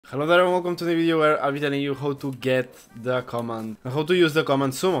Hello there and welcome to the video where I'll be telling you how to get the command, how to use the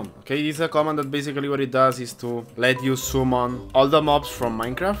command summon. Okay, this is a command that basically what it does is to let you summon all the mobs from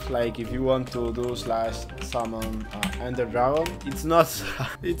Minecraft. Like if you want to do /summon Ender Dragon, it's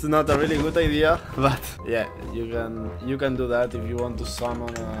not a really good idea, but yeah, you can do that. If you want to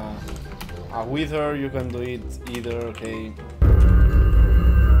summon a Wither, you can do it either. Okay.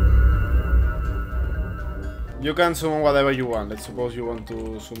 You can summon whatever you want. Let's suppose you want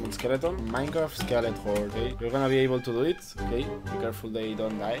to summon skeleton, Minecraft skeleton, okay? You're gonna be able to do it, okay? Be careful they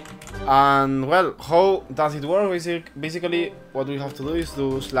don't die. And well, how does it work? Basically, what we have to do is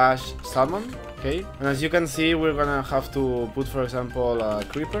do /summon, okay? And as you can see, we're gonna have to put, for example, a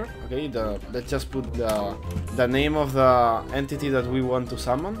creeper, okay? Let's just put the name of the entity that we want to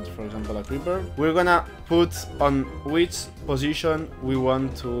summon, for example, a creeper. We're gonna put on which position we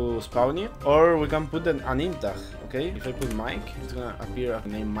want to spawn it, or we can put an int tag, okay? If I put Mike, it's gonna appear a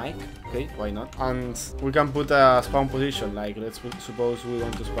name Mike, okay? Why not? And we can put a spawn position, like suppose we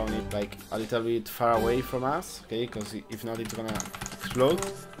want to spawn it like a little bit far away from us, okay? Because if not, it's gonna explode.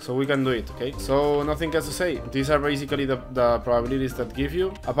 So we can do it, okay? So nothing else to say. These are basically the probabilities that give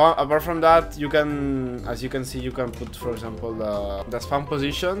you. Apart from that, you can, as you can see, you can put, for example, the spawn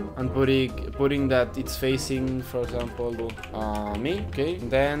position and putting that it's facing, for example, me, okay?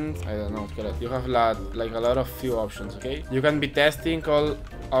 And then I don't know, you have like a lot of few options, okay? You can be testing all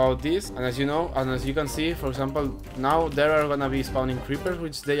about this, and as you know, and as you can see, for example, now there are gonna be spawning creepers,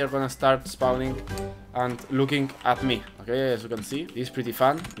 which they are gonna start spawning and looking at me, okay? As you can see, it's pretty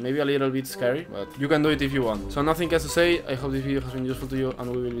fun, maybe a little bit scary, but you can do it if you want. So nothing else to say. I hope this video has been useful to you,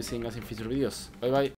 and we will be seeing us in future videos. Bye bye.